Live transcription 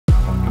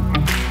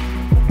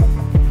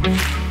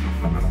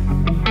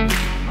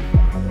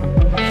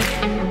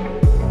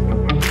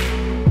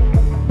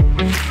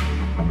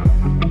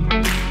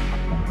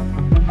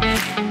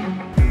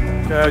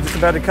So just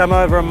about to come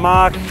over a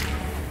mark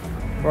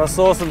where I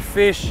saw some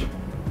fish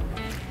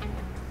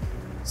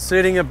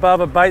sitting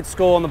above a bait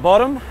score on the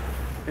bottom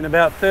in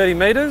about 30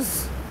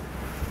 metres.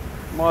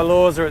 My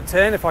lures are at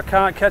 10. If I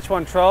can't catch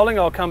one trolling,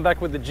 I'll come back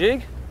with the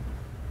jig.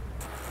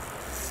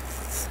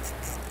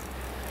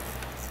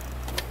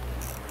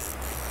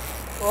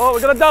 Oh,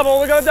 we got a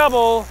double, we got a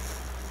double.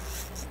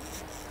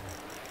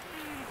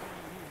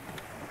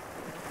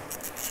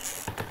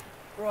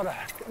 Righto,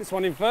 get this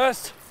one in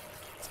first.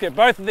 Let's get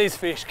both of these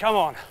fish, come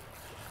on.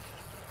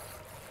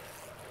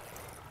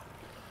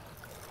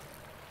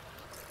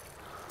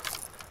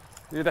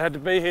 Knew they had to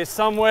be here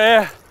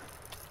somewhere.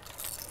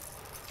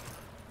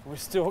 We're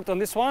still hooked on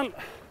this one.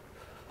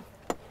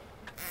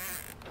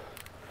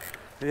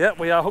 Yep,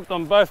 we are hooked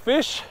on both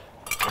fish.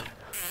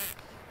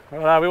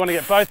 Right, we want to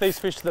get both these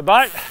fish to the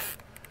boat.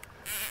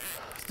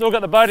 Still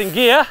got the boat in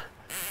gear.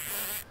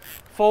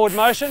 Forward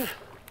motion.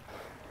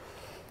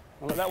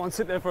 I'll let that one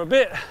sit there for a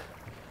bit.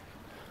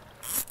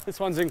 This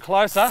one's in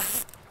closer.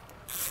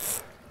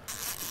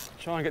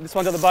 Try and get this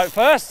one to the boat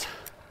first.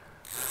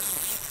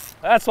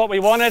 That's what we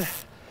wanted.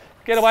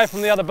 Get away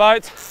from the other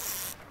boat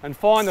and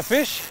find the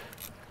fish.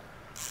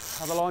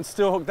 Other line's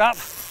still hooked up.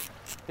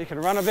 He can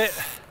run a bit.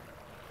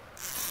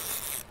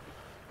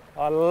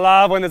 I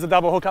love when there's a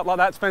double hook up like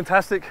that, it's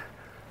fantastic.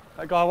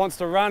 That guy wants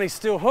to run, he's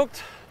still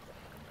hooked.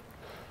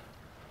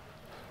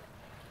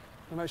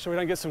 Make sure we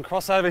don't get some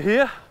crossover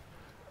here.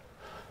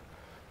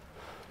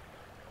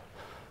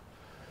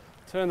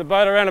 Turn the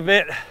boat around a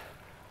bit.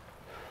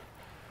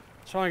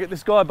 Try and get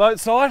this guy boat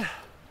side.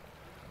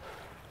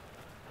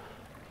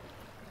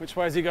 Which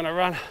way is he going to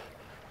run?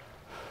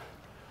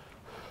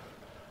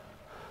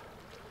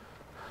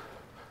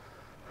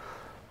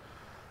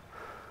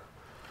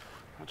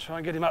 I'll try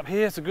and get him up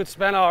here. It's a good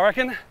spanner, I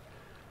reckon.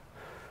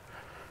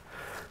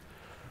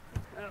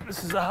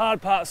 This is the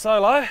hard part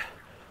solo.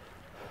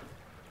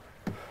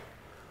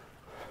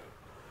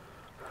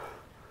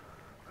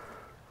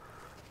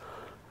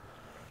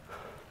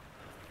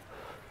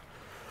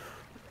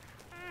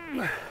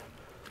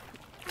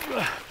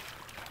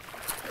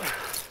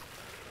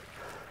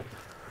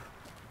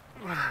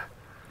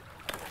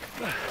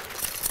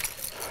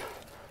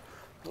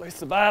 Release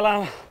the bail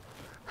arm.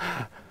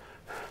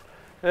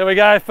 There we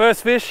go,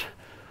 first fish.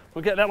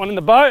 We'll get that one in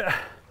the boat.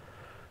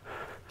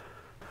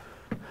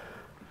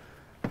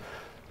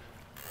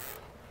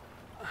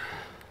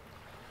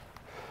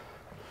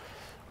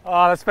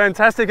 Oh, that's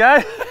fantastic,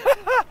 eh?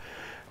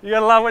 You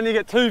gotta love when you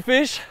get two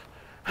fish.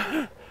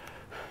 I'm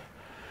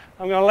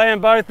gonna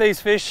land both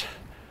these fish.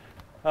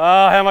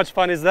 Oh, how much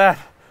fun is that?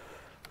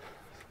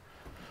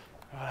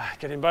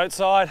 Get in boat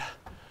side.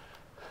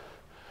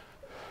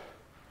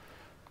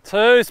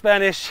 Two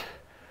Spanish.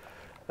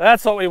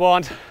 That's what we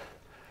want.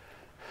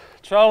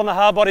 Trolling the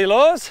hard body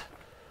lures.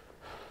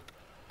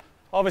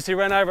 Obviously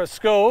ran over at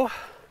school.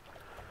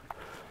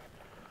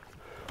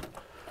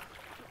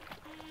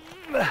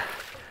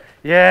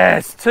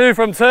 Yes, 2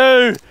 from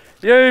 2.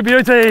 You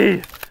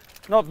beauty.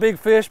 Not big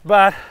fish,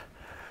 but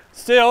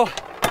still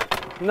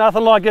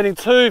nothing like getting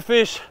 2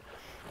 fish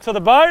to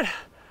the boat.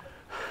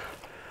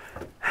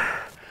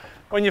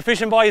 When you're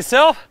fishing by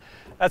yourself,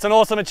 that's an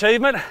awesome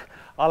achievement.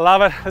 I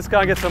love it. Let's go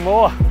and get some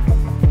more.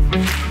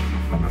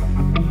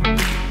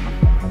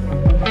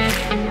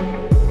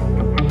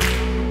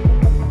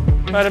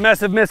 Made a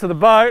massive mess of the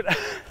boat.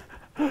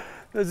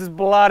 There's just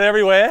blood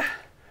everywhere.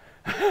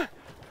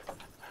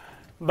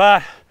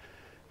 But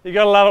you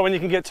gotta love it when you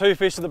can get 2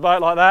 fish to the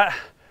boat like that.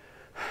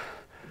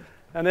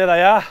 And there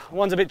they are.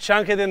 One's a bit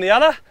chunkier than the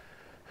other.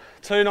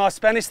 2 nice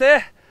Spanish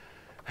there.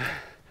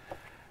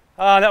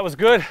 That was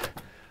good.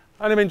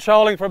 Only been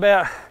trolling for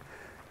about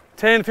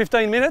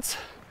 10-15 minutes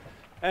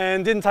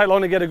and didn't take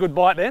long to get a good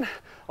bite then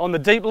on the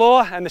deep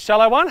lure and the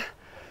shallow one.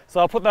 So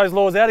I'll put those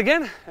lures out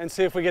again and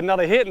see if we get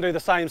another hit and do the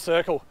same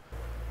circle.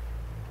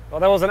 Well,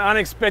 that was an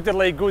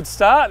unexpectedly good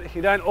start.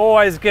 You don't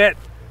always get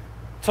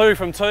 2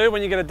 from 2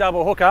 when you get a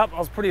double hookup. I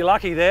was pretty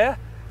lucky there.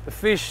 The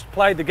fish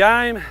played the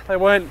game. They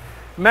weren't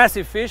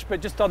massive fish,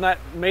 but just on that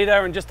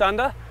meter and just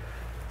under.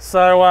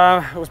 So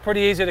it was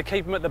pretty easy to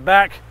keep them at the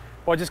back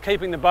by just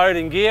keeping the boat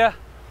in gear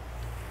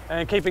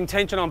and keeping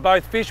tension on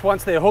both fish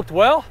once they're hooked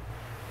well.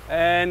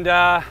 And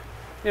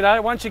you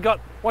know, once you've got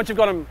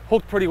them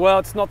hooked pretty well,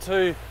 it's not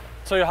too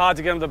hard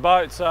to get them to the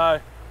boat. So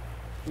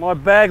my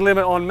bag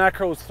limit on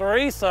mackerel is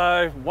 3,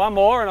 so 1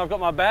 more and I've got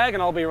my bag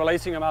and I'll be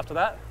releasing them after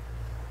that.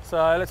 So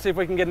let's see if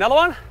we can get another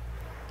one,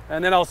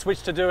 and then I'll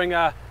switch to doing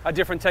a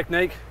different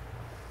technique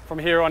from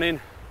here on in.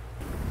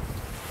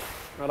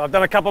 Right, I've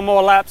done a couple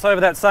more laps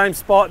over that same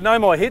spot, no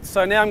more hits,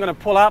 so now I'm going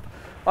to pull up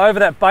over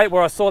that bait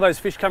where I saw those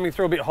fish coming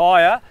through a bit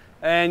higher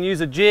and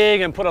use a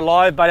jig and put a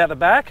live bait out the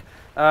back.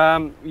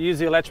 Use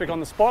the electric on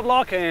the spot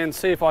lock and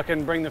see if I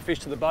can bring the fish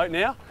to the boat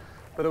now.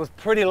 But it was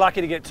pretty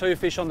lucky to get 2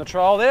 fish on the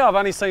trial there. I've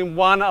only seen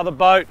one other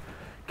boat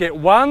get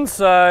 1,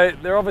 so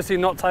they're obviously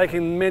not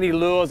taking many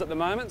lures at the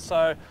moment.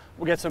 So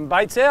we'll get some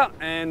baits out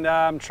and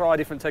try a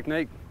different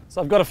technique. So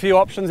I've got a few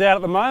options out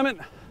at the moment.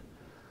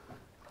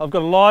 I've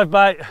got a live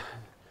bait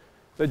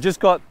that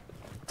just got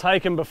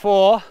taken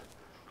before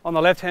on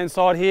the left hand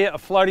side here, a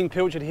floating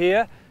pilchard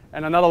here,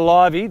 and another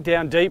livey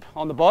down deep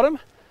on the bottom.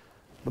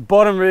 The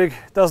bottom rig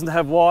doesn't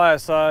have wire,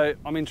 so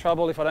I'm in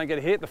trouble if I don't get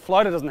a hit. The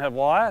floater doesn't have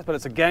wire, but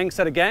it's a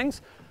set of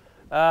gangs.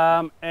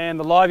 And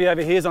the livey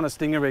over here is on a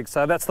stinger rig,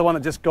 so that's the one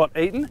that just got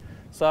eaten.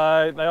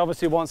 So they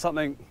obviously want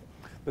something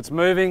that's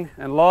moving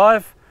and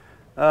live.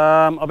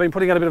 I've been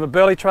putting out a bit of a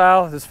burley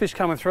trail. There's fish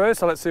coming through,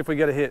 so let's see if we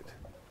get a hit.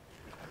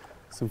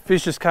 Some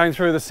fish just came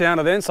through the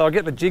sounder then, so I'll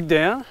get the jig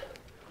down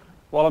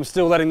while I'm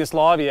still letting this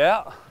livey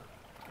out.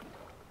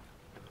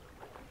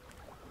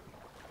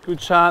 Good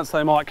chance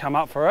they might come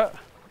up for it.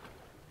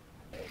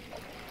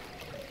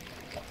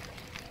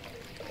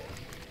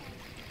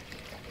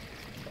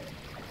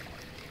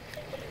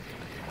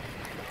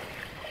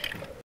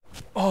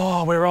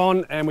 Oh, we're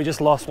on and we just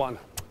lost one.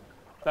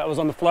 That was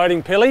on the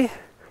floating pilly.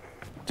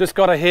 Just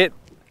got a hit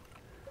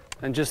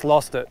and just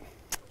lost it.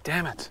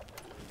 Damn it.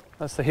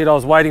 That's the hit I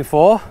was waiting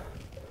for.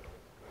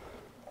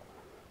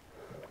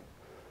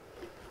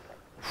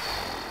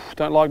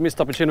 Don't like missed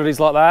opportunities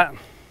like that.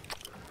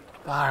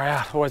 Far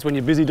out, always when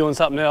you're busy doing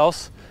something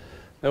else.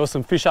 There was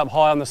some fish up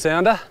high on the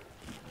sounder.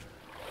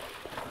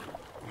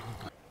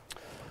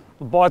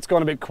 The bite's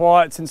gone a bit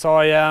quiet since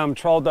I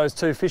trolled those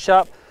two fish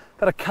up.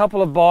 Had a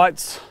couple of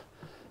bites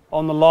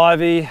on the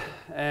livey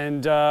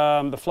and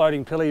the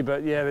floating pilly,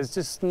 but yeah, there's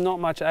just not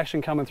much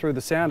action coming through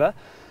the sounder.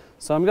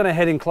 So I'm gonna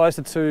head in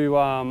closer to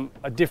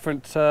a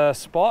different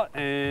spot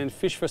and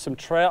fish for some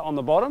trout on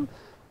the bottom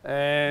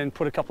and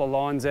put a couple of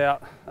lines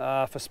out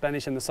for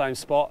Spanish in the same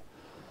spot.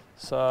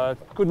 So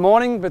good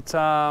morning, but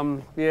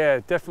yeah,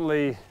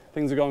 definitely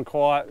things have gone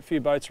quiet. A few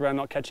boats around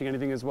not catching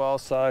anything as well,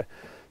 so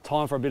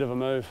time for a bit of a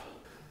move.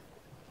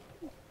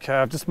 Okay,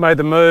 I've just made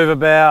the move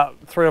about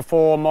 3 or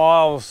 4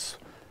 miles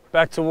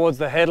back towards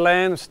the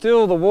headland.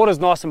 Still, the water's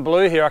nice and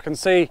blue here. I can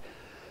see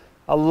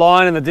a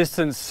line in the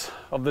distance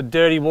of the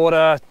dirty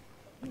water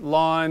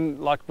line,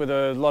 like with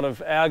a lot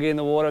of algae in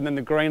the water, and then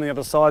the green on the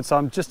other side. So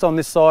I'm just on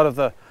this side of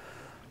the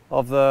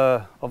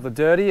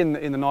dirty in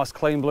the nice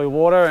clean blue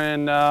water,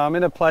 and I'm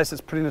in a place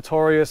that's pretty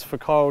notorious for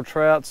coral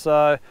trout.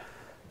 So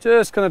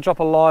just going to drop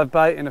a live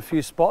bait in a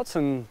few spots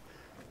and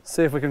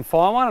see if we can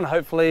find one, and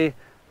hopefully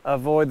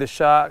avoid the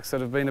sharks that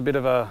have been a bit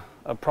of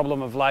a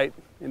problem of late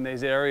in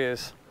these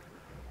areas.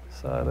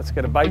 So let's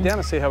get a bait down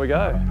and see how we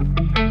go.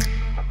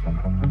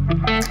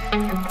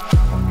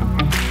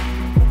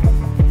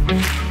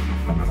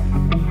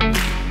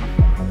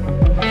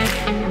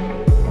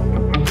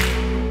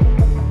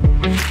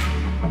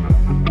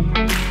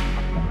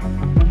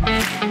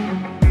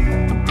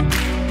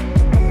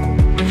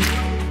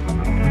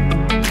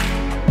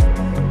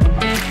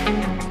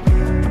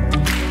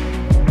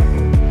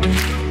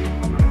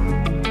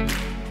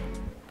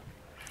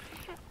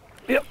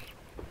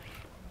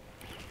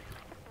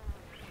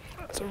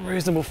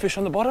 Reasonable fish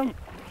on the bottom.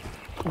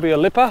 Could be a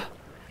lipper.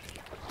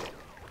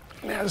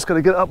 Now just got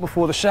to get up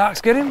before the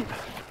sharks get him.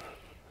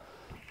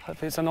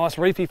 Hopefully it's a nice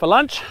reefy for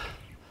lunch.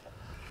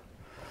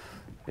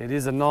 It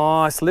is a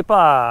nice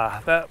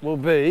lipper. That will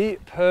be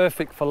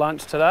perfect for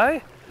lunch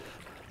today.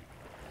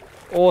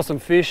 Awesome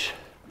fish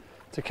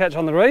to catch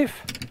on the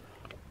reef.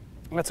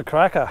 That's a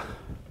cracker.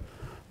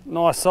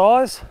 Nice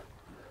size,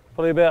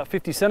 probably about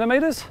 50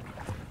 centimetres.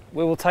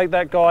 We will take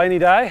that guy any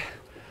day.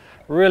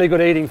 Really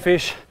good eating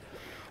fish.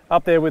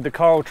 Up there with the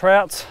coral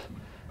trouts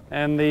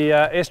and the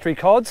estuary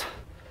cods,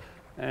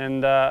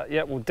 and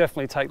yeah, we'll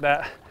definitely take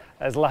that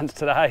as lunch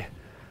today.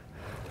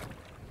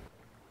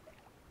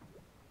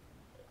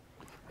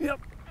 Yep,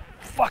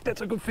 fuck,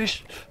 that's a good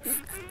fish.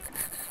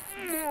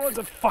 Oh, it's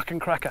a fucking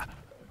cracker.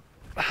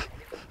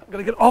 I'm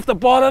gonna get off the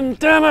bottom,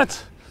 damn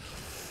it!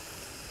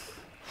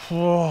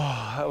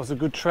 Oh, that was a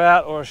good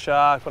trout or a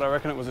shark, but I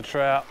reckon it was a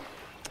trout.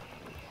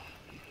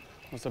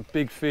 It was a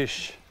big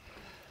fish.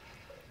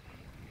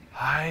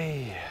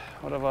 Hey,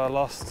 what have I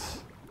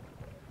lost?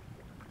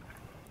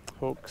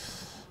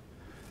 Hooks.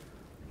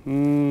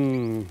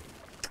 Might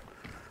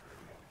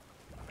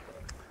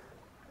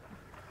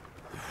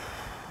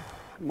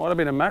have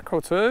been a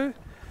mackerel too.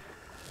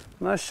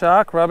 No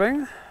shark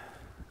rubbing.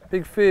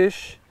 Big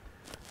fish.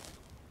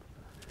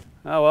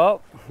 Oh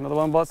well, another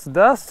one bites the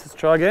dust. Let's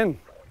try again.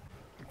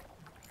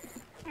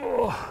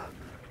 Oh,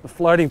 the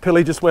floating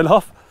pilly just went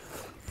off.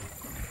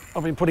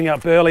 I've been putting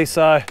out burley,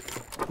 so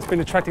it's been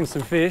attracting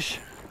some fish.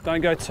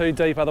 Don't go too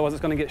deep, otherwise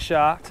it's going to get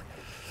sharked.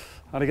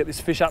 I got to get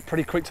this fish up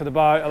pretty quick to the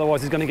boat,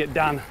 otherwise he's going to get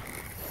done.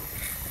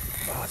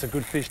 Oh, it's a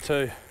good fish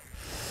too.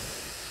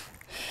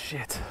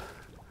 Shit.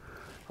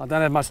 I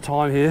don't have much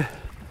time here.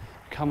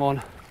 Come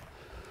on.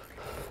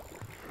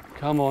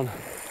 Come on.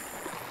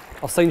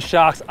 I've seen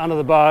sharks under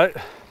the boat.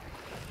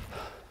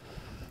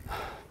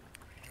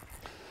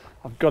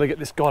 I've got to get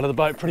this guy to the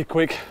boat pretty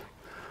quick,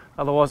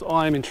 otherwise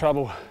I am in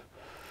trouble.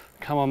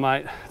 Come on,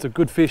 mate. It's a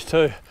good fish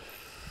too.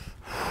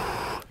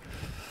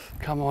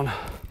 Come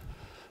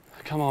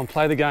on,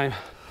 play the game.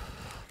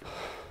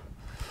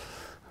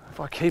 If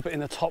I keep it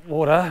in the top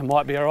water, it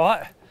might be all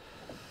right.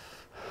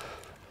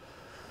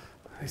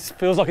 It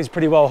feels like he's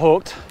pretty well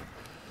hooked.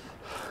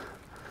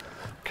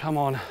 Come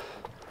on.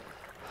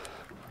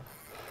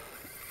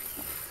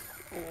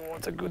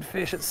 it's a good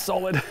fish, it's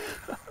solid.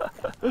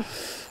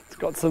 It's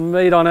got some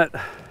meat on it.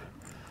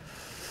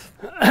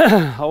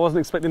 I wasn't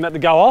expecting that to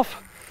go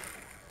off.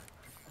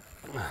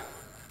 It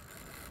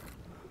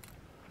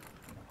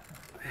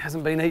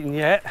hasn't been eaten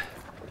yet.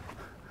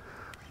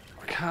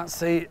 I can't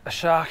see a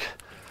shark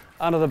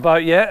under the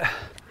boat yet.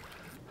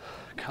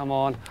 Come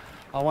on,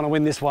 I want to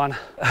win this one.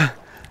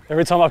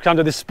 Every time I've come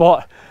to this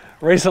spot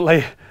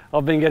recently,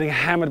 I've been getting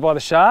hammered by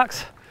the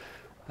sharks.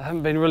 They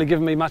haven't been really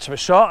giving me much of a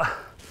shot.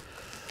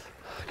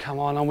 Come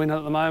on, I'm winning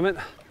at the moment.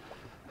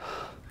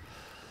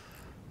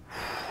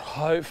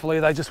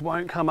 Hopefully they just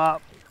won't come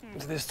up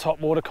to this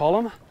top water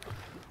column.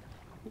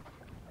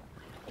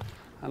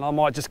 And I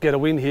might just get a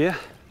win here.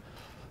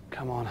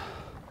 Come on.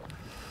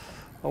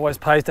 Always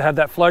pays to have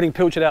that floating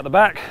pilchard out the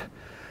back.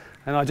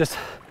 And I just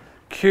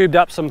cubed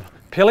up some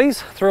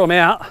pillies, threw them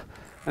out,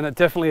 and it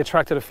definitely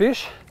attracted a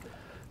fish.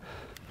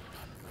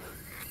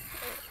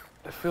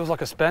 It feels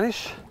like a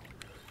Spanish.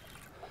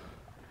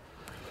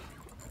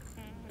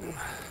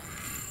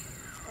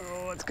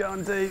 Oh, it's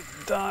going deep.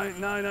 Don't.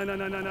 No, no, no,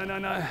 no, no, no, no,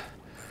 no.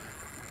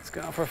 It's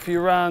going for a few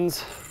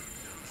runs.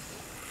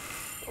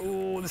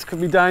 Oh, this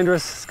could be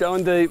dangerous. It's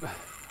going deep.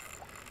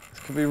 This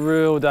could be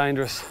real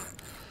dangerous.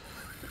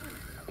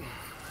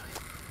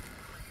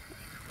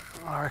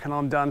 I reckon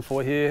I'm done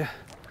for here,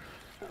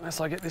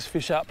 unless I get this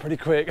fish up pretty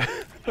quick.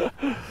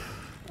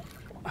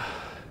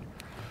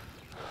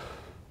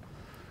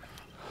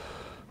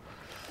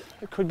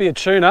 It could be a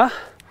tuna.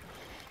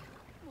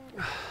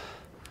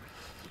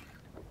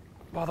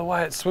 By the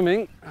way it's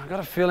swimming, I've got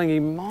a feeling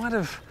he might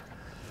have...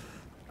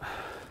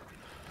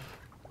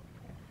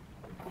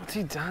 What's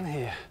he done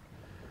here?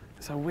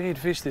 It's a weird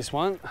fish, this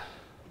one.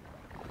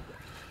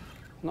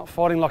 Not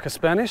fighting like a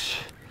Spanish,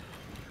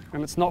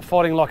 and it's not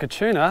fighting like a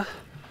tuna.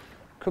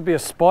 Could be a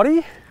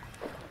spotty.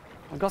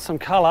 I've got some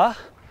colour.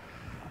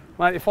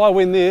 Mate, if I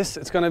win this,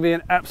 it's going to be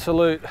an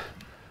absolute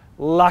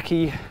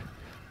lucky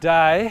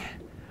day.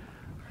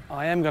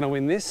 I am going to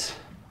win this.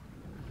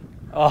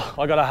 Oh,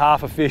 I got a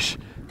half a fish.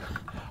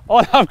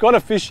 Oh, I've got a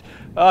fish.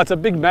 Oh, it's a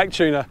big mac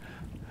tuna.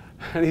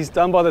 And he's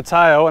done by the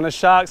tail, and the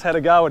shark's had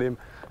a go at him.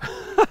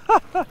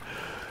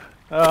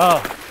 Oh,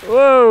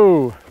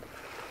 whoa.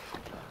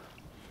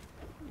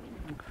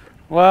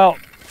 Well,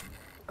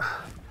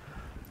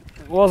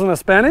 it wasn't a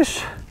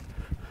Spanish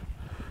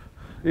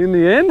in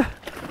the end.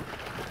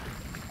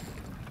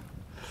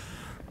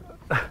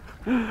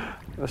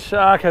 The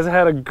shark has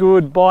had a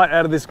good bite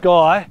out of this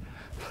guy.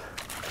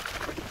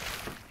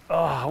 Oh,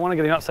 I want to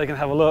get him up so he can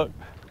have a look.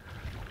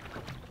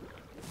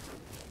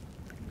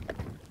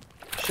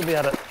 Should be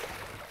able to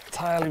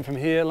tail him from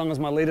here as long as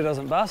my leader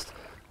doesn't bust.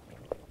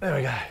 There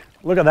we go.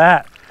 Look at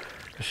that.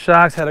 The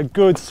shark's had a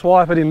good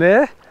swipe at him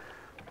there.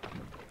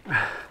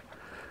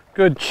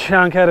 Good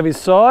chunk out of his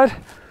side.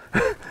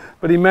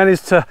 But he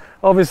managed to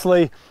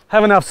obviously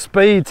have enough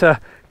speed to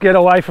get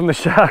away from the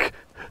shark.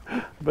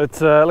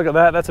 But look at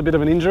that, that's a bit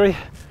of an injury.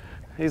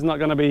 He's not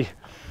going to be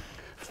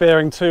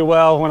faring too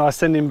well when I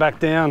send him back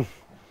down.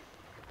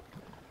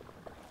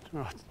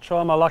 I'll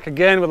try my luck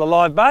again with a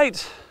live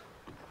bait.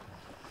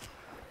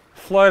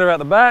 Floater out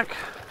the back,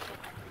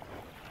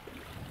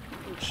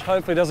 which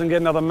hopefully doesn't get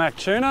another mac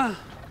tuna.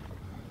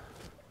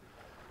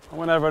 I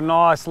went over a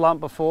nice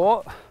lump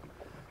before,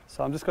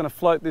 so I'm just going to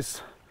float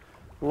this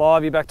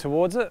livey back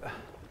towards it.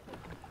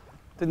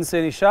 Didn't see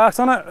any sharks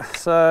on it,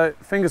 so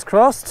fingers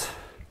crossed.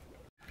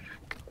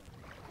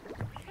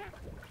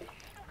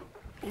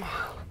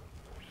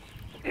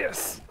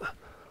 Yes.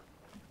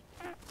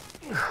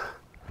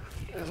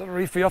 There's a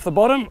reefy off the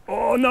bottom.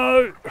 Oh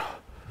no!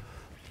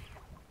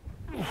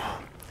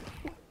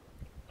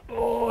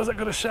 Oh, has that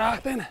got a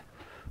shark then?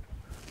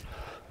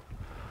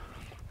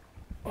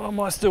 Oh, am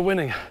I still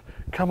winning?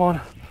 Come on.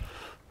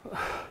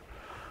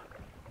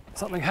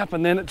 Something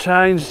happened then, it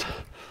changed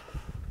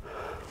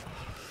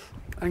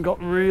and got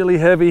really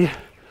heavy.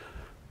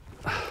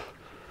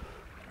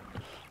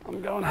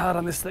 I'm going hard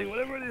on this thing,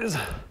 whatever it is.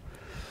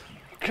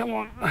 Come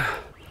on.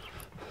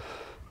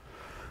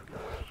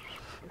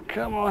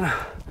 Come on.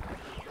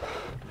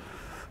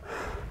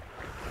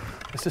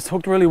 It's just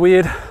hooked really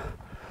weird.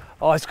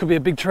 Oh, this could be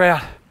a big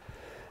trout.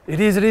 It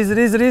is, it is, it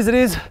is, it is, it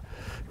is.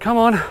 Come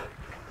on.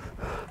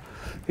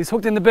 He's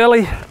hooked in the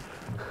belly.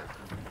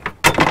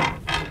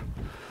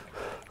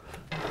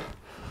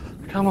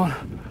 Come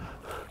on.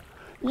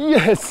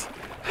 Yes.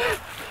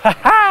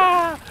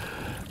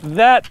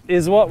 That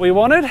is what we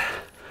wanted.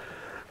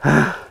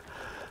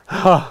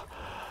 Oh,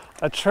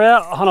 a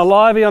trout on a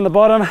livey on the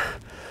bottom.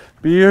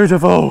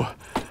 Beautiful.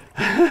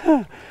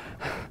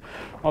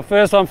 My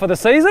first one for the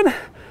season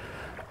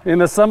in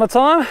the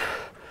summertime.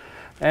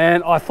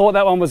 And I thought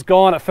that one was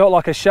gone. It felt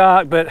like a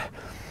shark, but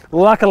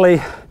luckily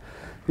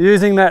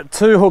using that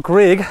 2-hook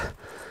rig,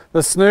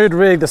 the snood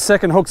rig, the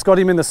second hook's got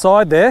him in the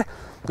side there.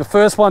 The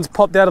first one's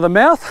popped out of the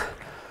mouth,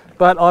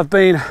 but I've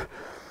been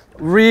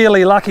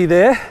really lucky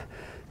there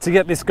to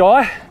get this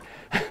guy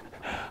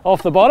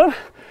off the bottom.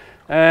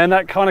 And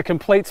that kind of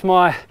completes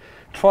my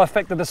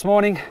trifecta this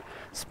morning: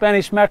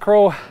 Spanish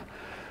mackerel,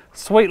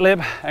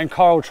 sweetlip and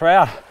coral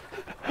trout.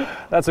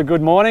 That's a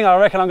good morning. I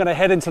reckon I'm going to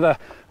head into the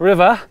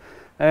river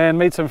and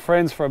meet some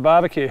friends for a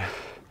barbecue.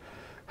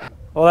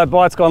 Well, that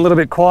bite's gone a little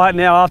bit quiet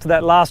now after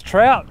that last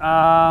trout.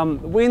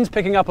 The wind's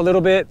picking up a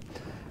little bit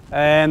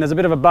and there's a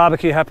bit of a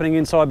barbecue happening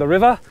inside the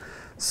river.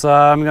 So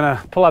I'm going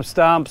to pull up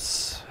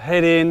stumps,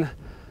 head in,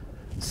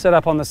 set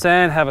up on the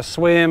sand, have a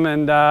swim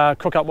and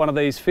cook up one of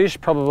these fish,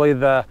 probably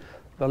the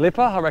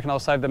lipper. I reckon I'll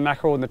save the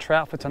mackerel and the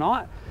trout for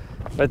tonight.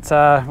 But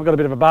we've got a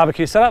bit of a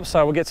barbecue set up,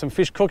 so we'll get some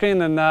fish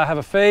cooking and have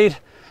a feed.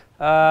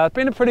 It's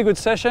been a pretty good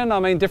session. I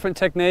mean, different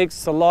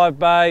techniques, the live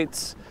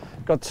baits,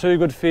 got 2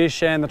 good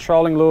fish and the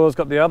trolling lures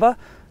got the other.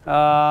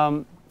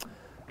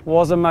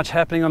 Wasn't much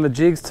happening on the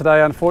jigs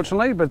today,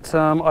 unfortunately, but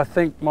I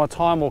think my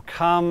time will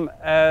come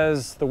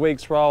as the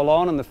weeks roll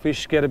on and the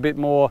fish get a bit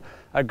more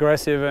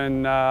aggressive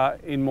and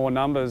in more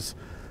numbers.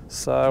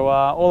 So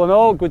all in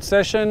all, good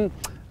session,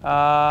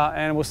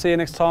 and we'll see you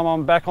next time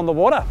I'm back on the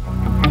water.